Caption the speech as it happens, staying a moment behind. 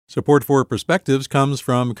Support for Perspectives comes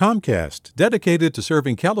from Comcast, dedicated to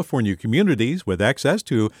serving California communities with access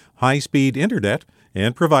to high-speed internet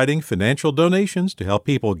and providing financial donations to help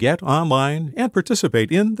people get online and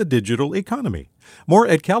participate in the digital economy. More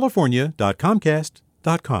at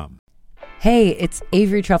california.comcast.com. Hey, it's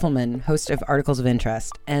Avery Trufelman, host of Articles of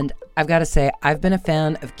Interest, and I've got to say, I've been a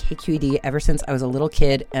fan of KQED ever since I was a little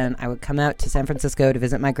kid, and I would come out to San Francisco to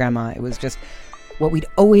visit my grandma. It was just what we'd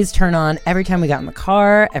always turn on every time we got in the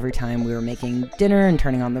car, every time we were making dinner and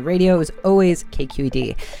turning on the radio. It was always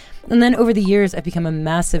KQED. And then over the years, I've become a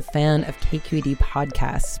massive fan of KQED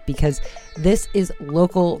podcasts because this is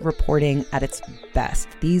local reporting at its best.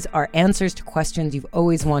 These are answers to questions you've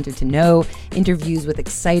always wanted to know, interviews with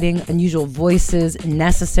exciting, unusual voices,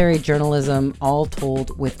 necessary journalism, all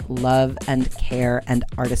told with love and care and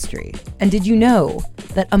artistry. And did you know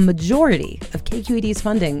that a majority of KQED's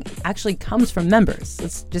funding actually comes from members?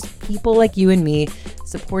 It's just people like you and me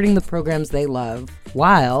supporting the programs they love,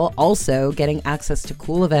 while also getting access to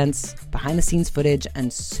cool events, behind-the-scenes footage,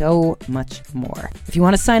 and so much more. If you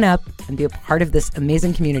want to sign up and be a part of this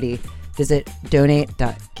amazing community, visit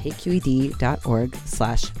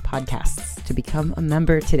donate.kqed.org/podcasts to become a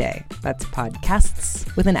member today. That's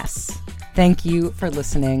podcasts with an S. Thank you for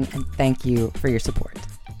listening, and thank you for your support.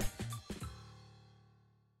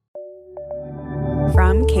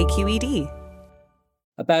 From KQED.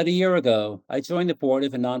 About a year ago, I joined the board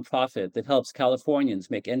of a nonprofit that helps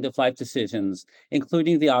Californians make end-of-life decisions,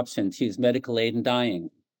 including the option to use medical aid in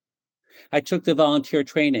dying. I took the volunteer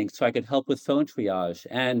training so I could help with phone triage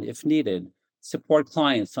and, if needed, support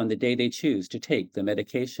clients on the day they choose to take the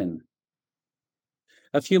medication.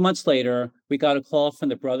 A few months later, we got a call from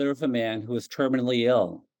the brother of a man who was terminally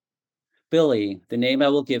ill. Billy, the name I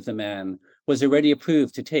will give the man, was already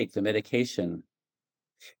approved to take the medication.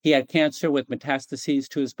 He had cancer with metastases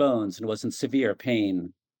to his bones and was in severe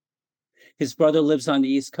pain. His brother lives on the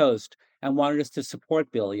East Coast and wanted us to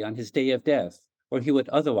support Billy on his day of death, or he would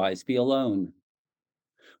otherwise be alone.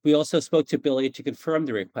 We also spoke to Billy to confirm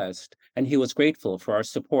the request, and he was grateful for our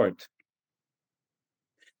support.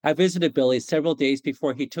 I visited Billy several days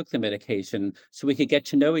before he took the medication so we could get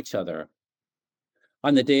to know each other.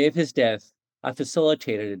 On the day of his death, I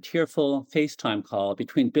facilitated a tearful FaceTime call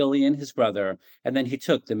between Billy and his brother, and then he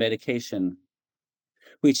took the medication.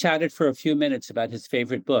 We chatted for a few minutes about his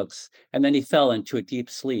favorite books, and then he fell into a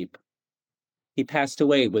deep sleep. He passed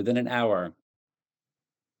away within an hour.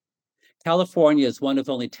 California is one of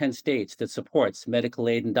only 10 states that supports medical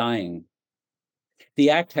aid in dying.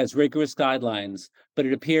 The act has rigorous guidelines, but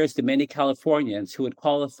it appears that many Californians who would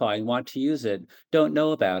qualify and want to use it don't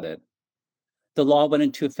know about it. The law went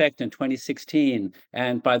into effect in 2016,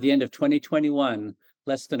 and by the end of 2021,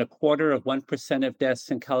 less than 0.25% of deaths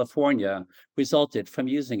in California resulted from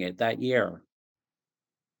using it that year.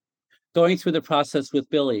 Going through the process with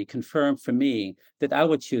Billy confirmed for me that I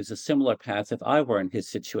would choose a similar path if I were in his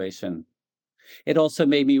situation. It also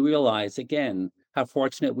made me realize again how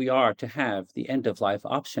fortunate we are to have the End of Life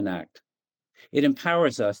Option Act. It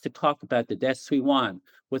empowers us to talk about the deaths we want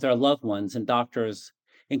with our loved ones and doctors,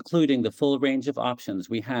 including the full range of options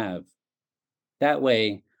we have. That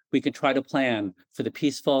way, we can try to plan for the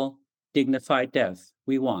peaceful, dignified death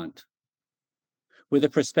we want. With a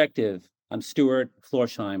perspective, I'm Stewart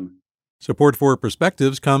Florsheim. Support for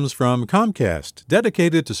Perspectives comes from Comcast,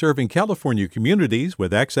 dedicated to serving California communities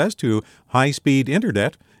with access to high-speed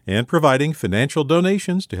internet and providing financial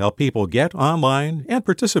donations to help people get online and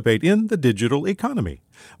participate in the digital economy.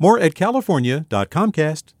 More at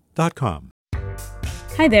california.comcast.com.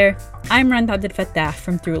 Hi there, I'm Randa Abdel Fattah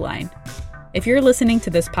from Throughline. If you're listening to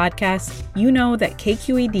this podcast, you know that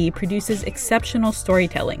KQED produces exceptional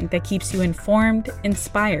storytelling that keeps you informed,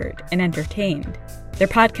 inspired, and entertained. Their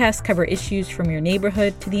podcasts cover issues from your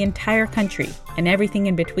neighborhood to the entire country and everything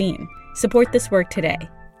in between. Support this work today.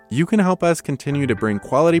 You can help us continue to bring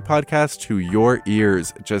quality podcasts to your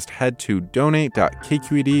ears. Just head to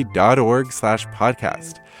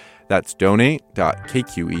donate.kqed.org/podcast. That's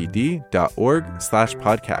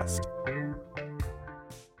donate.kqed.org/podcast.